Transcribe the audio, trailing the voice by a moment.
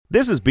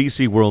This is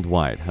BC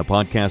Worldwide, a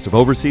podcast of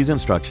overseas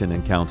instruction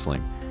and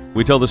counseling.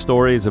 We tell the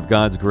stories of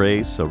God's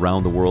grace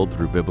around the world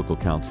through biblical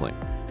counseling.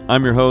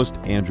 I'm your host,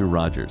 Andrew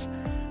Rogers.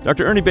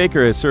 Dr. Ernie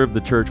Baker has served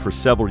the church for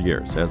several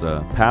years as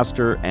a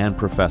pastor and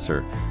professor,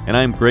 and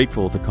I am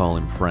grateful to call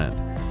him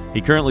friend.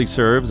 He currently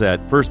serves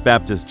at First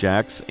Baptist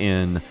Jax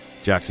in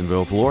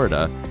Jacksonville,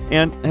 Florida,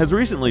 and has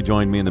recently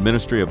joined me in the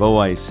ministry of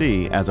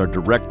OIC as our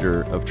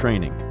Director of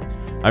Training.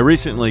 I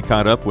recently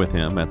caught up with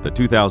him at the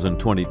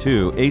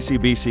 2022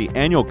 ACBC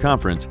Annual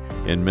Conference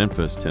in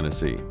Memphis,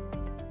 Tennessee.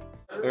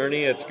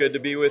 Ernie, it's good to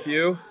be with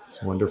you.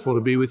 It's wonderful to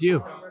be with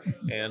you.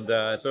 And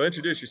so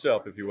introduce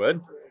yourself, if you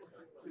would.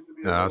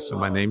 So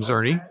my name's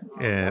Ernie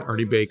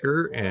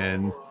Baker,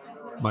 and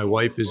my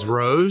wife is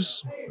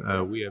Rose.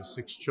 We have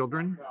 6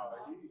 children.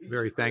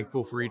 Very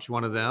thankful for each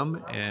one of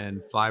them,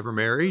 and 5 are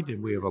married,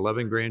 and we have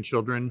 11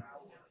 grandchildren.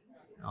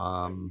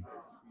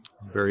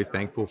 Very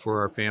thankful for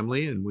our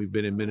family, and we've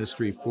been in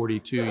ministry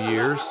 42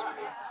 years.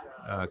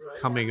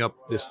 Coming up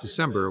this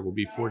December will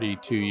be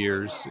 42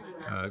 years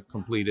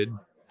completed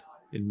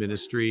in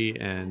ministry,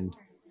 and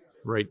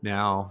right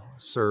now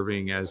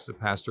serving as the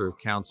pastor of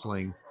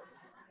counseling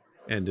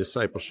and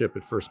discipleship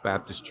at First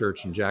Baptist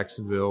Church in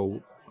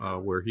Jacksonville,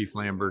 where Heath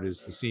Lambert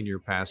is the senior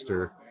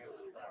pastor.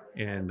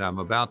 And I'm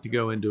about to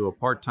go into a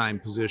part-time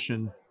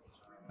position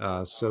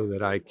so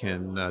that I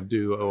can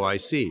do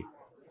OIC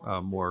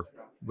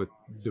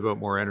devote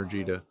more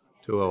energy to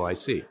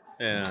OIC.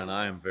 And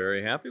I am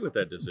very happy with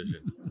that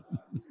decision.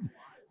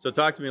 So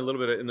talk to me a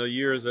little bit in the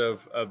years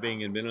of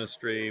being in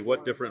ministry.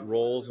 What different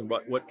roles and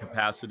what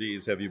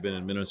capacities have you been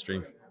in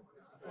ministry?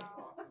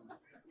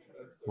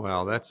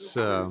 Well, that's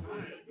a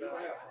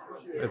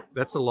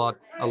lot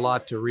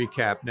to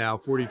recap now.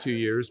 42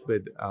 years,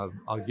 but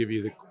I'll give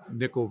you the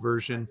nickel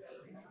version.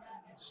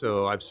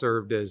 So I've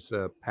served as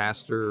a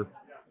pastor,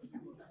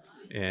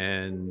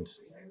 and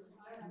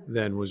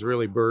then was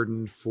really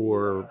burdened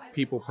for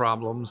people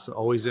problems,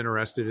 always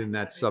interested in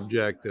that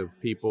subject of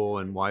people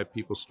and why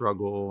people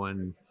struggle,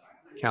 and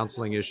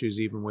counseling issues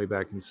even way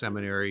back in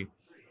seminary.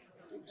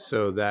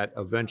 So that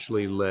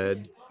eventually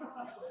led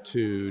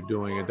to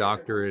doing a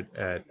doctorate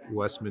at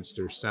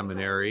Westminster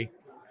Seminary.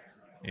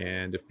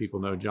 And if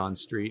people know John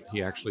Street,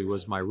 he actually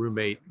was my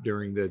roommate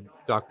during the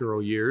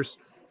doctoral years.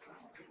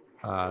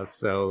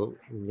 So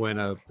when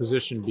a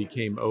position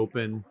became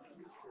open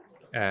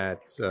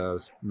at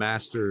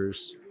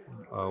Masters,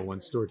 when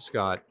Stuart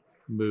Scott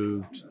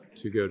moved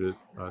to go to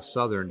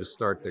Southern to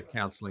start the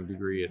counseling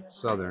degree at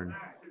Southern,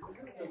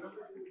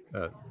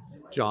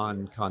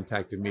 John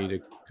contacted me to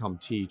come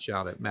teach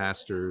out at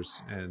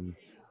Masters, and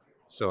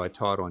so I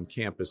taught on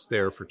campus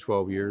there for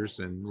 12 years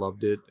and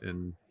loved it,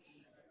 and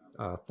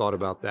thought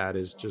about that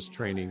as just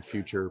training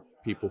future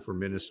people for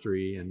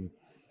ministry and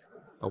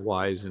a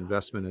wise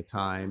investment of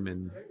time,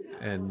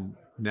 and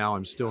now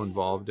I'm still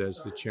involved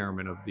as the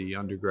chairman of the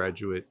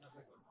undergraduate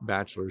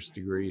bachelor's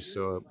degree,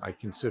 so I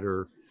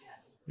consider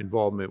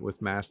involvement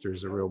with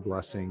Masters a real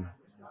blessing,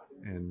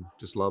 and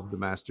just love the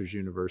Masters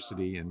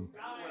University and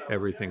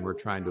everything we're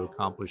trying to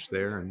accomplish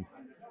there, and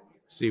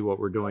see what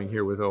we're doing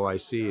here with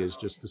OIC is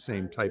just the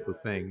same type of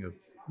thing of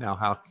now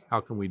how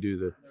can we do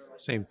the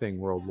same thing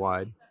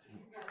worldwide.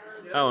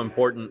 How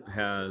important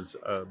has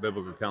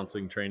biblical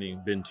counseling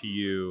training been to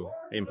you,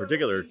 in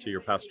particular to your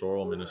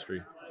pastoral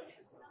ministry?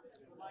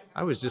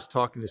 I was just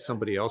talking to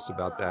somebody else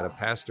about that. A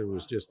pastor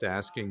was just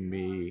asking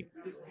me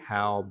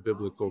how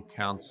biblical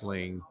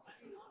counseling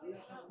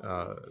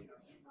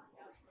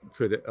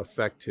could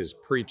affect his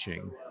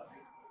preaching.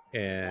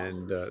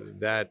 And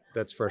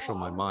that's fresh on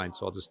my mind,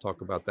 so I'll just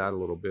talk about that a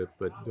little bit.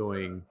 But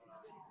doing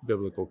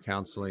biblical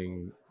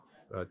counseling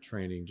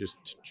training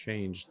just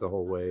changed the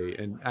whole way,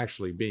 and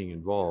actually being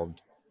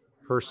involved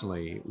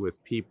personally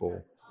with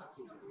people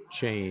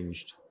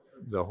changed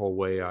the whole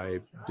way I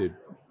did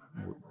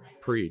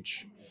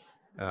preach.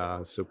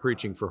 So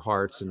preaching for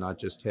hearts and not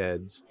just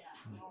heads,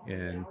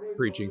 and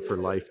preaching for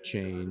life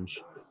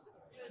change.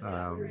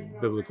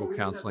 Biblical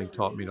counseling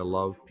taught me to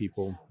love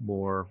people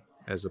more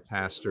as a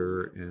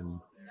pastor and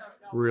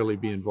really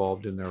be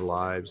involved in their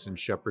lives and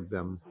shepherd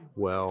them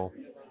well.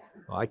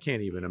 I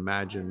can't even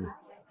imagine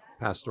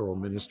pastoral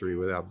ministry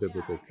without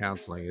biblical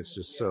counseling. It's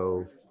just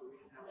so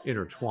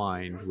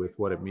intertwined with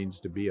what it means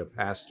to be a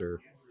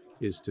pastor,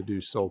 is to do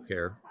soul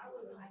care.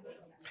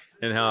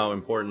 And how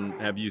important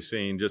have you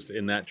seen just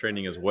in that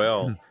training as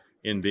well,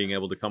 in being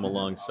able to come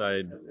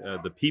alongside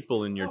the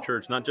people in your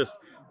church, not just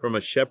from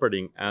a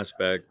shepherding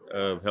aspect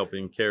of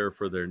helping care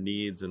for their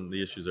needs and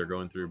the issues they're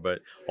going through,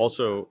 but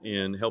also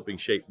in helping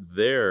shape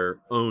their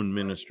own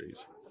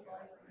ministries?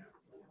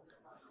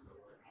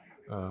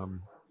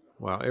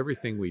 Well,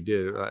 everything we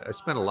did, I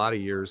spent a lot of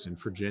years in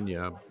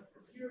Virginia,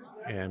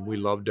 and we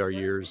loved our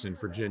years in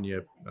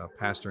Virginia,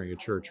 pastoring a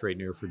church right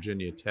near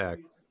Virginia Tech.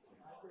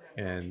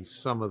 And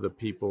some of the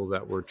people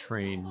that were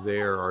trained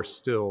there are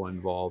still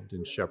involved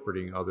in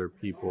shepherding other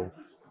people.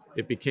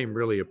 It became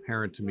really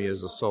apparent to me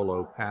as a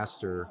solo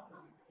pastor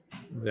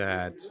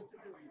that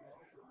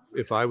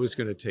if I was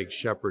going to take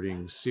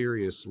shepherding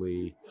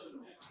seriously,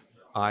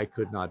 I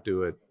could not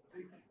do it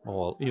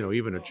all,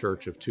 even a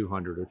church of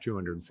 200 or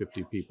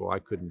 250 people, I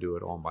couldn't do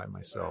it all by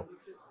myself.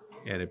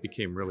 And it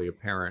became really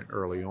apparent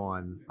early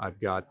on, I've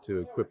got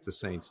to equip the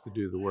saints to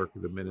do the work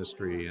of the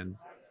ministry. And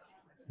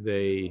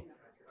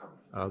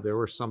there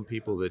were some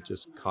people that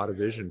just caught a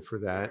vision for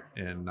that.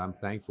 And I'm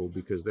thankful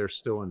because they're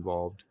still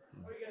involved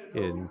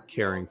in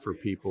caring for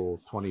people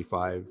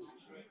 25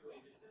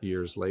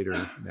 years later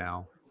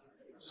now.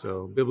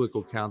 So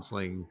biblical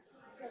counseling,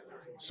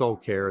 soul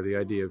care, the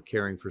idea of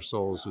caring for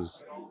souls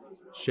was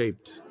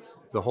shaped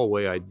the whole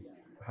way I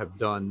have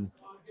done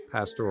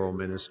pastoral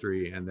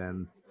ministry, and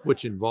then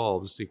which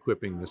involves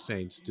equipping the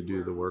saints to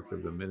do the work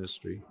of the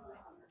ministry.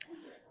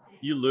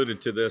 You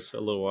alluded to this a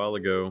little while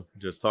ago,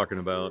 just talking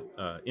about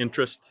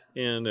interest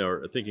in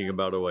or thinking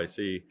about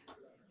OIC.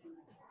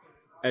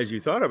 As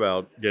you thought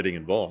about getting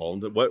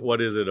involved,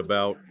 what is it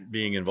about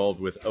being involved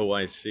with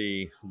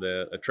OIC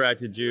that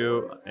attracted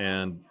you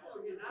and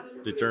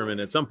determined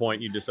at some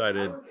point you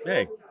decided,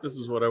 hey, this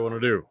is what I want to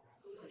do?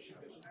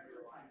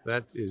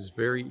 That is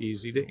very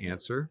easy to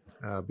answer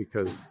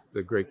because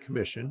the Great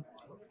Commission,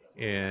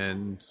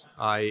 and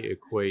I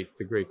equate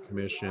the Great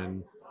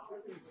Commission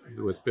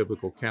with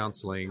biblical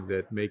counseling,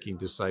 that making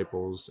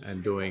disciples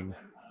and doing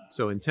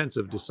so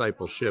intensive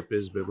discipleship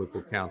is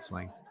biblical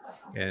counseling,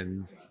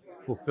 and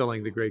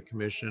fulfilling the Great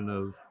Commission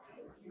of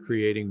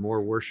creating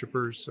more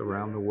worshipers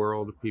around the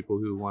world, people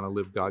who want to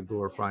live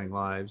God-glorifying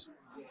lives.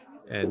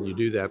 And you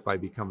do that by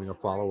becoming a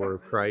follower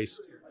of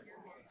Christ.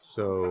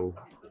 So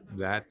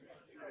that's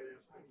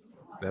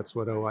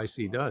what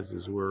OIC does,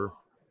 is we're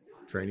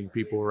training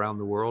people around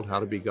the world how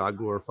to be God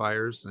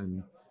glorifiers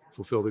and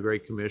fulfill the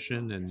Great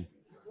Commission.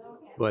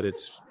 But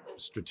it's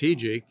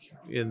strategic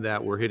in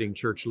that we're hitting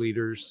church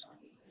leaders.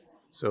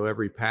 So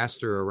every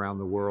pastor around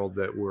the world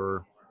that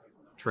we're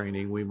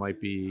training, we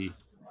might be,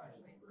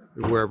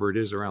 wherever it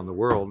is around the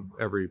world,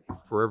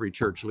 for every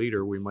church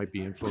leader, we might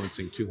be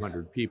influencing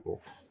 200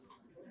 people.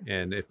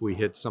 And if we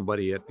hit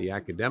somebody at the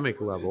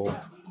academic level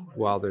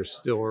while they're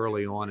still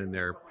early on in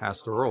their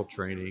pastoral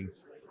training,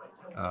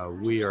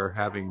 we are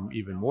having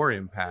even more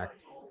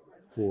impact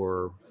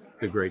for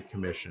the Great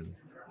Commission.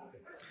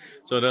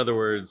 So in other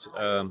words,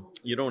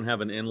 you don't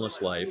have an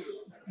endless life.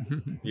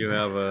 You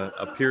have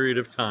a period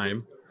of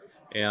time,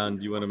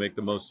 and you want to make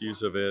the most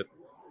use of it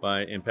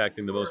by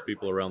impacting the most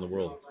people around the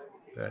world.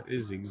 That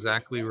is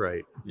exactly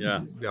right.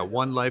 Yeah. You got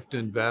one life to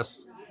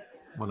invest.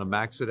 Want to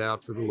max it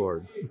out for the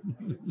Lord.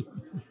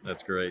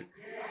 That's great.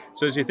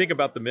 So as you think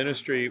about the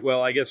ministry,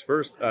 well, I guess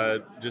first,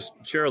 just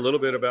share a little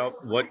bit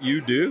about what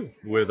you do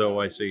with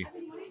OIC.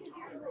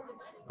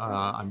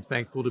 I'm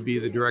thankful to be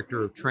the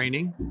director of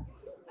training.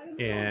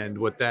 And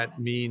what that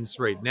means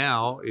right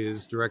now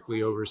is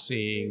directly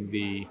overseeing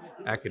the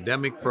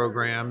academic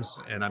programs.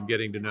 And I'm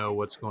getting to know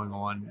what's going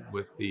on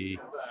with the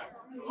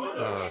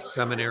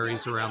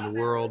seminaries around the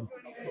world.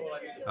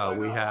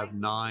 We have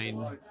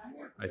 9,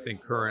 I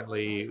think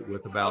currently,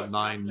 with about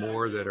 9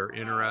 more that are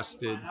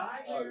interested.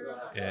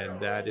 And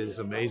that is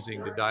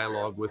amazing to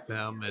dialogue with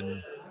them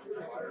and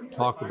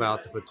talk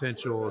about the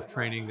potential of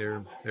training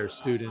their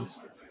students.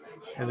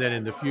 And then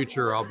in the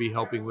future, I'll be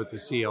helping with the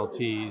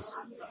CLTs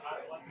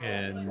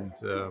and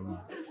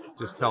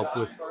just help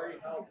with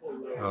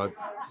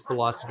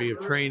philosophy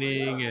of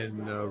training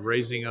and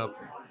raising up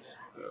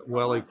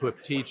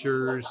well-equipped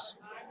teachers,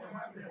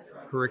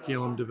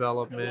 curriculum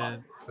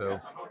development. So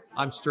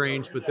I'm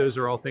strange, but those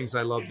are all things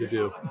I love to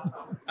do.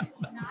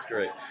 That's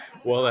great.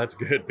 Well, that's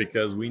good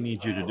because we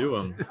need you to do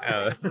them.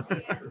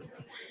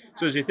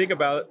 So as you think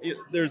about it,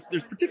 there's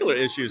particular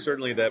issues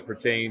certainly that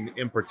pertain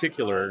in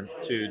particular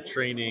to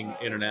training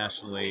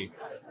internationally.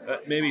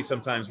 Maybe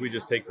sometimes we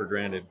just take for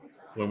granted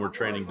when we're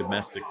training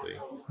domestically.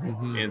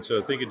 Mm-hmm. And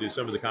so thinking to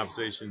some of the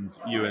conversations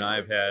you and I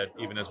have had,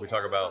 even as we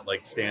talk about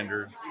like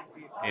standards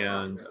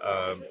and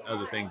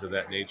other things of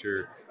that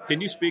nature,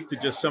 can you speak to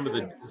just some of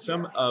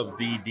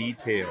the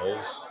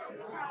details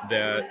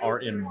that are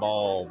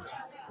involved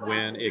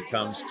when it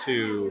comes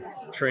to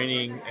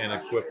training and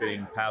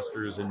equipping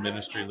pastors and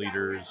ministry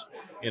leaders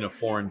in a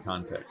foreign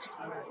context?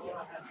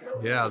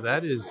 Yeah,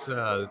 that is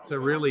it's a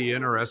really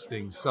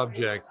interesting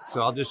subject.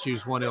 So I'll just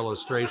use one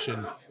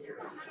illustration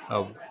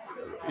of,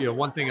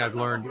 one thing I've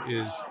learned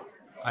is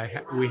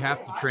we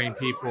have to train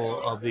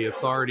people of the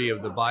authority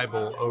of the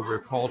Bible over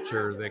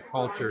culture. That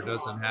culture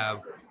doesn't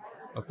have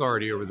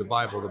authority over the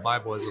Bible. The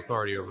Bible has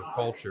authority over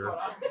culture.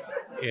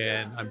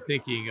 And I'm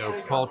thinking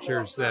of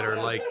cultures that are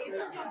like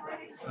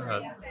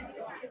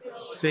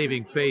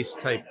saving face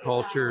type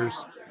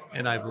cultures,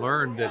 and I've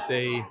learned that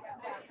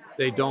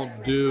they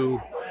don't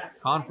do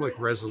conflict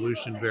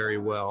resolution very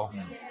well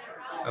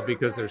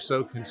because they're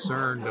so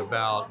concerned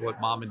about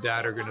what mom and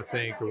dad are going to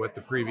think or what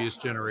the previous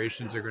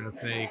generations are going to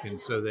think, and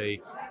so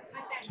they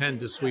tend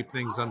to sweep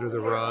things under the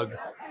rug.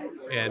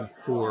 And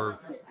for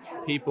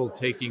people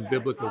taking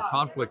biblical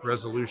conflict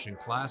resolution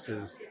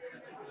classes,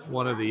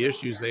 one of the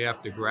issues they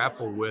have to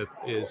grapple with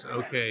is,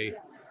 okay,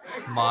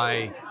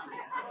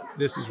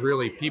 this is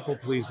really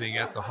people-pleasing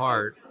at the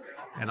heart,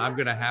 and I'm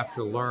going to have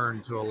to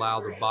learn to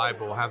allow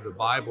have the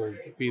Bible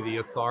be the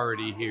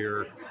authority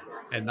here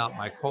and not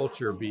my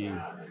culture be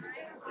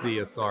the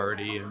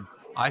authority. And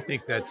I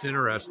think that's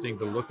interesting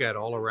to look at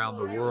all around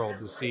the world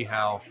to see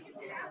how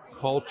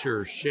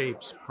culture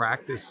shapes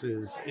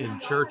practices in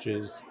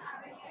churches,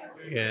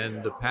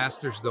 and the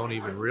pastors don't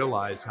even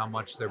realize how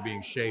much they're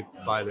being shaped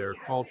by their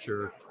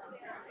culture.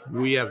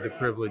 We have the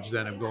privilege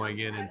then of going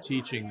in and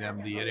teaching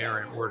them the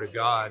inerrant Word of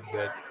God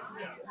that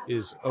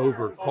is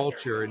over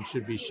culture and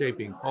should be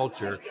shaping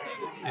culture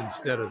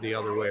instead of the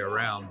other way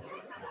around.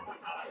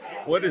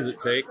 What does it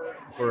take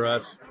for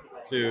us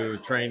to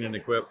train and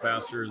equip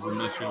pastors and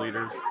ministry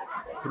leaders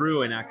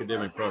through an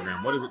academic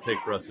program? What does it take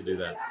for us to do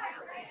that?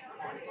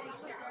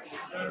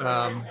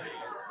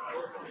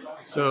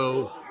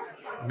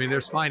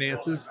 There's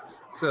finances.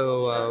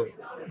 So,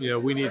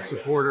 we need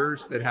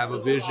supporters that have a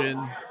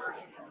vision.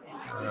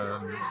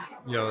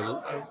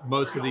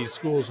 Most of these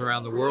schools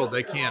around the world,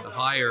 they can't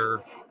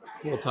hire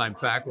full-time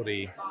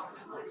faculty,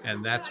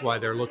 and that's why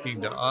they're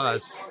looking to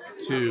us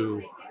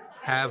to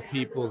have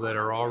people that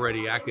are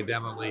already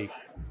academically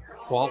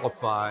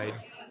qualified,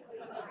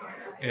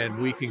 and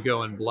we can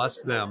go and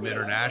bless them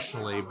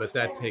internationally, but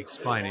that takes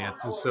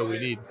finances, so we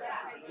need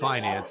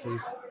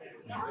finances.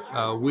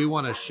 We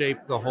want to shape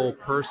the whole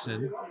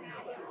person,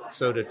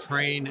 so to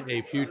train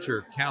a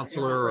future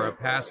counselor or a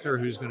pastor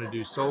who's going to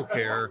do soul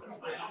care,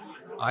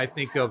 I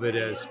think of it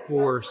as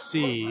 4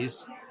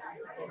 C's,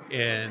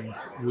 and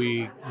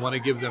we want to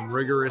give them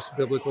rigorous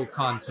biblical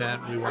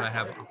content. We want to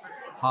have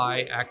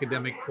high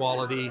academic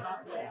quality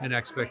and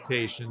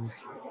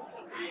expectations.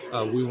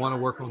 We want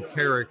to work on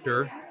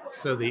character,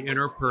 so the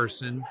inner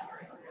person,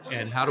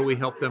 and how do we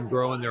help them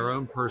grow in their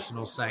own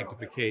personal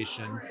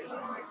sanctification.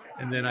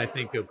 And then I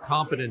think of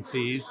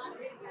competencies.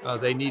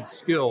 They need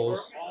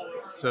skills.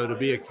 So to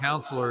be a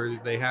counselor,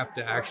 they have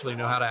to actually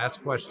know how to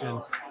ask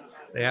questions.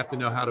 They have to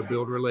know how to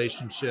build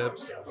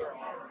relationships.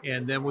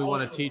 And then we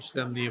want to teach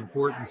them the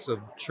importance of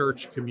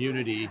church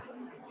community,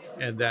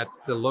 and that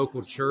the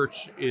local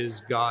church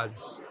is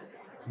God's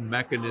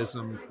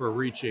mechanism for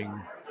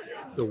reaching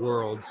the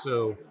world.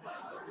 So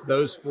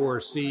those 4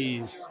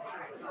 C's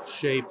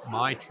shape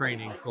my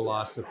training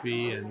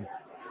philosophy, and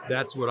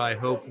that's what I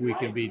hope we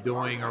can be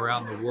doing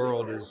around the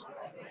world, is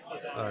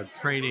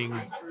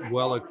training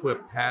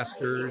well-equipped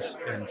pastors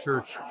and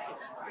church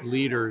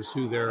leaders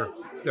who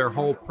their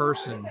whole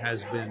person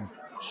has been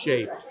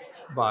shaped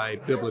by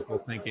biblical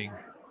thinking.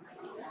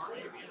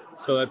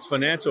 So that's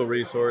financial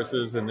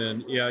resources, and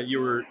then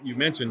you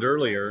mentioned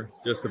earlier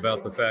just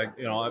about the fact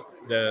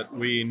that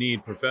we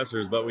need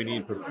professors, but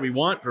we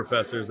want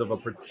professors of a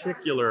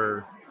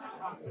particular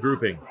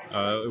grouping.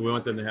 We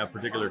want them to have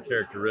particular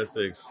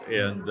characteristics,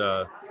 and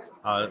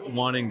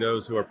wanting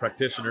those who are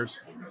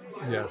practitioners.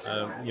 Yes.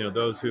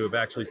 Those who have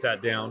actually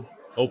sat down,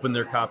 opened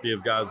their copy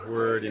of God's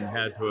Word, and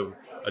had to have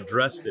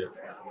addressed it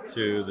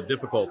to the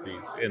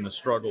difficulties and the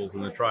struggles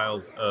and the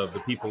trials of the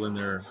people in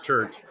their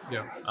church.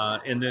 Yeah.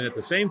 And then at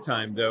the same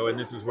time, though, and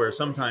this is where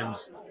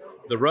sometimes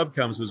the rub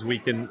comes, is we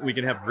can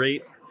have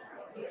great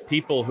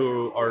people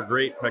who are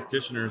great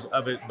practitioners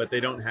of it, but they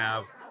don't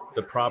have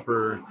the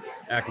proper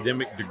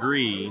academic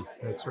degree.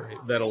 That's right.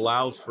 That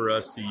allows for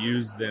us to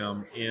use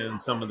them in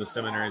some of the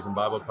seminaries and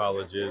Bible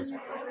colleges.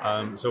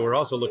 So we're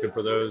also looking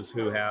for those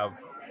who have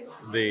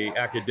the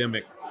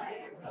academic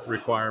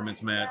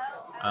requirements met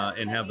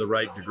and have the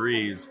right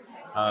degrees.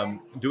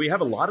 Do we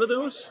have a lot of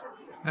those?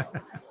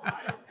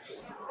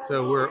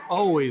 So we're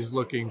always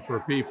looking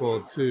for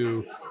people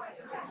to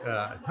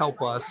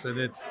help us, and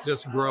it's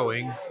just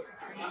growing.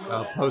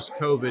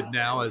 Post-COVID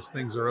now, as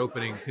things are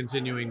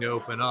continuing to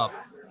open up,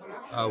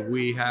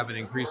 we have an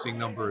increasing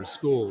number of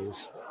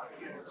schools.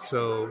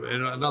 So,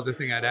 and another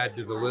thing I'd add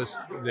to the list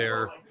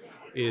there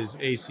is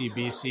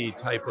ACBC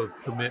type of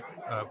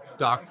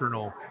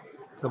doctrinal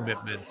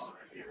commitments.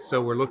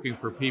 So we're looking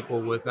for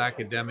people with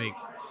academic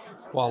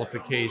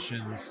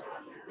qualifications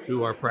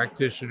who are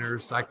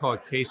practitioners. I call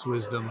it case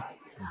wisdom.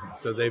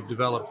 So they've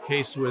developed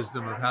case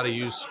wisdom of how to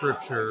use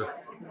Scripture.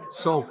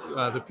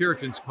 The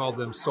Puritans called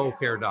them soul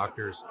care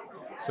doctors.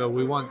 So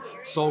we want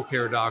soul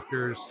care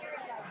doctors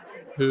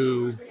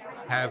who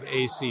have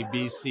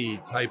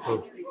ACBC type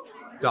of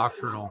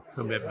doctrinal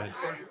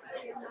commitments.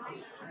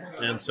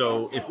 And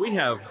so if we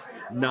have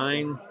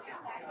 9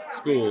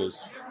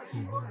 schools,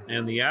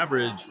 and the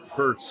average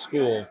per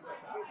school,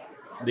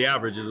 the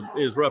average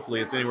is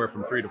roughly, it's anywhere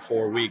from 3 to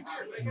 4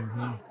 weeks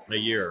a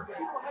year.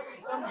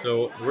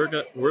 So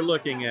we're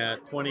looking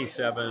at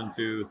 27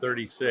 to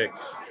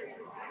 36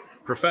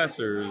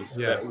 professors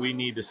that we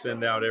need to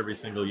send out every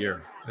single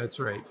year. That's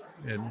right.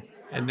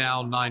 And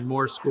now 9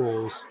 more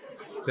schools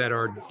that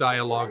are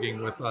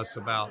dialoguing with us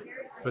about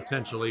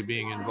potentially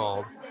being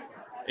involved.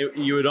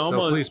 You would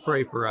almost, so please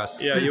pray for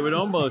us. Yeah, you would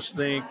almost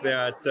think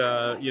that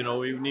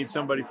we need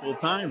somebody full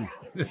time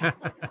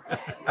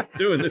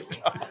doing this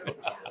job.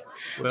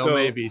 Well,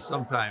 maybe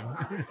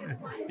sometime.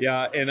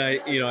 Yeah, and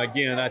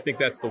I think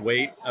that's the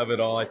weight of it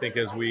all. I think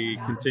as we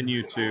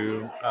continue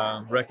to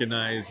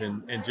recognize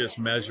and just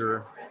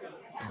measure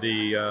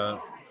the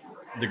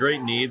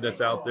great need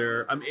that's out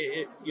there. I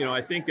mean,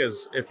 I think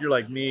if you're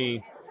like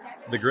me,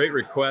 the great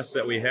requests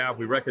that we have,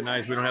 we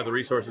recognize we don't have the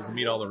resources to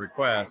meet all the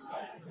requests,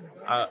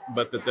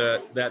 but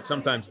that's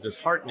sometimes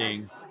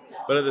disheartening.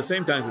 But at the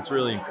same time, it's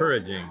really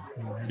encouraging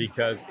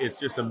because it's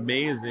just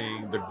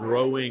amazing the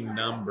growing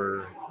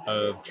number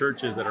of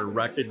churches that are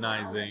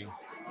recognizing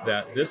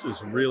that this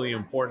is really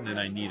important and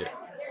I need it.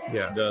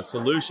 Yes. The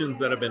solutions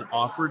that have been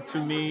offered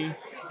to me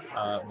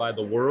by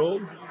the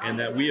world and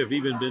that we have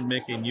even been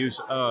making use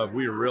of,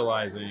 we are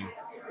realizing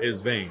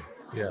is vain.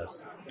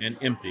 Yes. And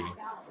empty.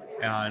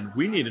 And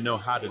we need to know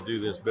how to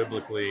do this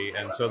biblically.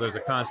 And so there's a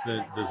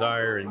constant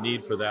desire and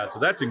need for that. So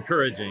that's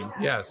encouraging.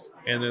 Yes.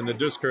 And then the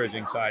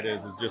discouraging side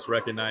is just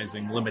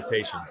recognizing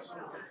limitations.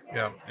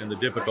 Yeah. And the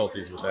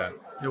difficulties with that.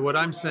 What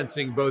I'm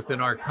sensing both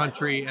in our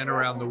country and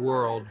around the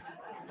world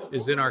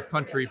is in our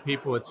country,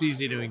 it's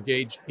easy to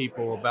engage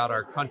people about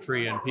our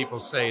country and people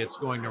say it's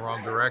going the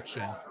wrong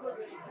direction.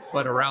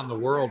 But around the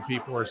world,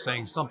 people are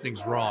saying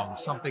something's wrong,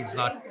 something's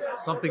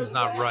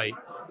not right.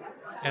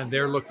 And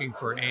they're looking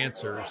for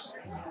answers.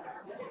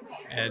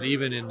 And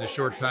even in the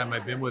short time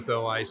I've been with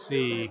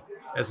OIC,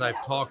 as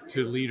I've talked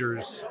to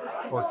leaders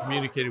or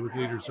communicated with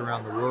leaders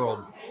around the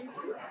world,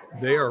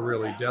 they are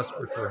really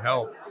desperate for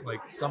help.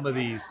 Like some of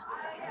these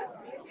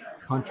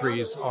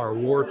countries are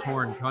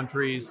war-torn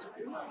countries.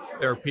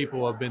 There are people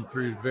who have been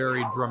through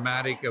very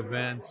dramatic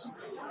events.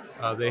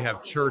 They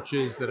have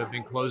churches that have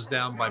been closed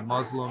down by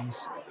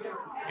Muslims,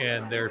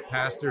 and their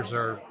pastors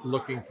are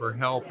looking for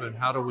help. And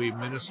how do we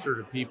minister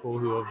to people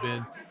who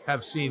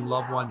have seen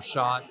loved ones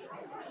shot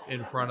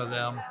in front of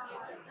them?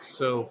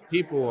 So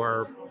people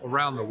are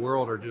around the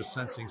world are just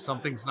sensing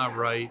something's not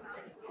right,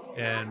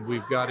 and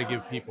we've got to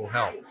give people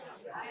help.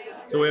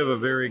 So we have a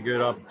very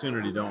good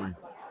opportunity, don't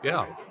we?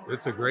 Yeah,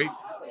 it's a great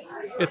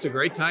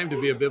time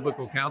to be a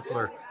biblical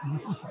counselor.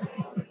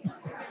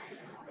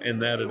 And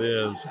that it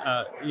is.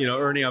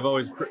 Ernie, I've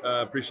always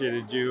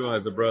appreciated you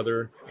as a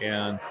brother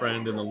and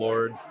friend in the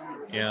Lord.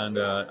 And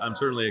I'm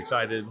certainly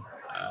excited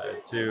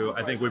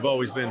I think we've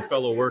always been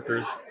fellow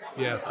workers.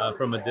 Yes.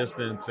 From a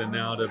distance, and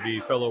now to be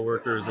fellow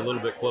workers a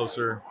little bit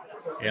closer.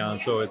 And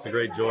so it's a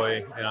great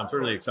joy. And I'm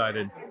certainly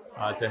excited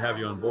to have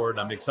you on board.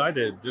 I'm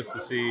excited just to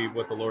see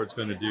what the Lord's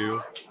going to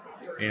do.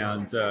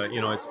 And,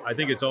 I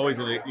think it's always,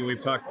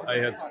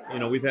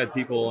 we've had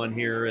people on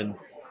here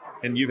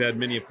and you've had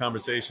many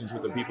conversations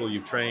with the people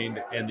you've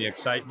trained, and the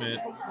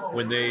excitement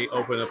when they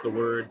open up the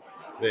Word,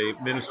 they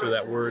minister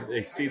that Word,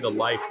 they see the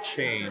life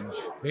change.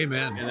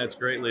 Amen. And that's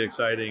greatly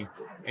exciting.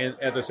 And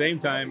at the same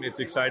time, it's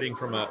exciting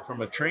from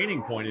a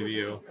training point of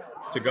view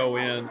to go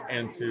in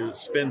and to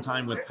spend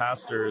time with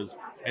pastors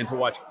and to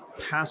watch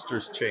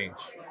pastors change.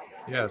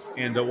 Yes.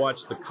 And to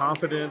watch the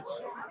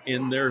confidence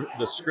in the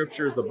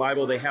scriptures, the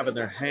Bible they have in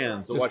their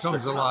hands. It just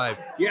comes alive.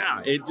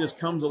 Yeah, it just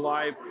comes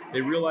alive. They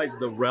realize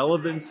the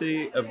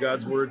relevancy of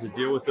God's Word to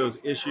deal with those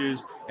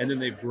issues. And then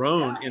they've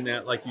grown in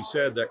that, like you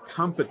said, that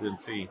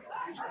competency.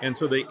 And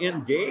so they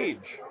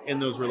engage in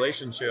those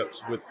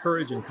relationships with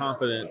courage and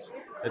confidence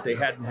that they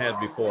hadn't had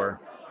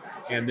before.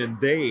 And then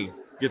they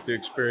get to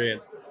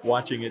experience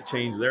watching it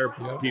change their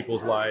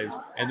people's lives.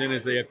 And then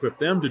as they equip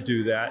them to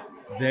do that,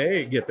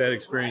 they get that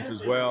experience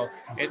as well.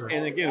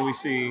 And again, we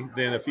see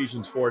then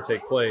Ephesians 4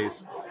 take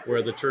place,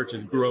 where the church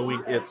is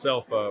growing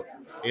itself up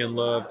in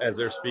love as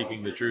they're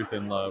speaking the truth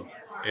in love.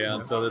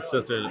 And so that's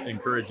just an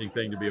encouraging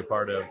thing to be a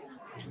part of.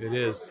 It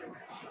is.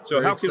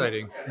 So how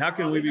exciting. How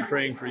can we be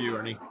praying for you,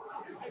 Ernie?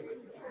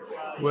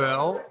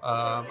 Well,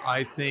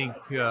 I think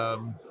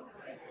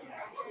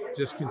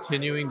just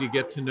continuing to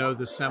get to know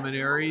the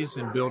seminaries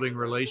and building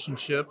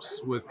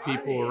relationships with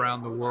people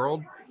around the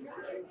world.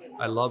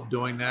 I love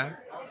doing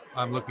that.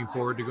 I'm looking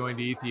forward to going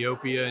to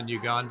Ethiopia and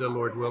Uganda,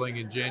 Lord willing,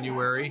 in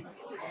January.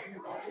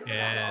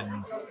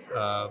 And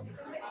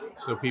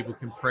so people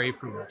can pray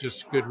for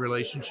just good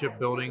relationship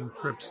building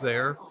trips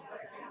there.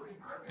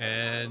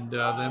 And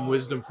then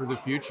wisdom for the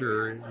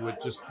future with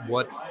just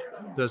what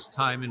does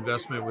time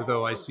investment with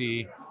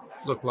OIC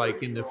look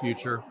like in the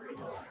future.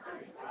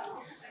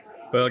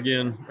 Well,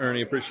 again,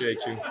 Ernie,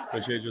 appreciate you.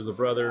 Appreciate you as a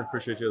brother.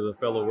 Appreciate you as a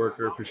fellow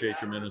worker.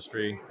 Appreciate your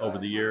ministry over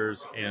the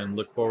years, and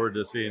look forward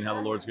to seeing how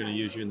the Lord's going to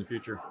use you in the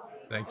future.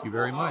 Thank you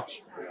very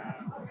much.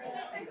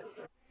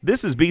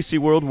 This is BC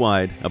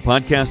Worldwide, a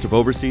podcast of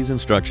overseas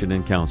instruction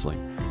and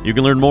counseling. You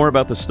can learn more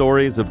about the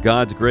stories of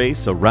God's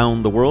grace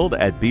around the world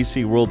at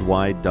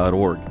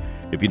bcworldwide.org.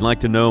 If you'd like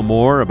to know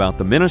more about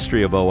the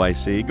ministry of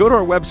OIC, go to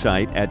our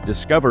website at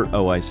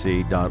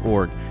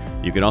discoveroic.org.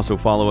 You can also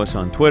follow us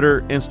on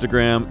Twitter,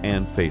 Instagram,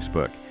 and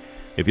Facebook.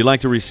 If you'd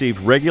like to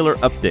receive regular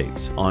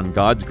updates on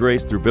God's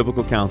grace through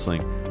biblical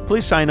counseling,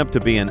 please sign up to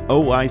be an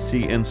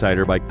OIC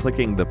Insider by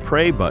clicking the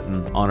Pray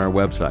button on our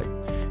website.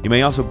 You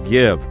may also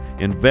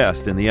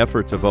invest in the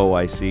efforts of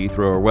OIC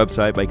through our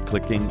website by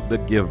clicking the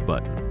Give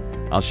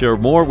button. I'll share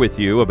more with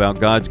you about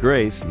God's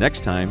grace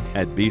next time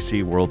at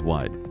BC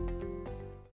Worldwide.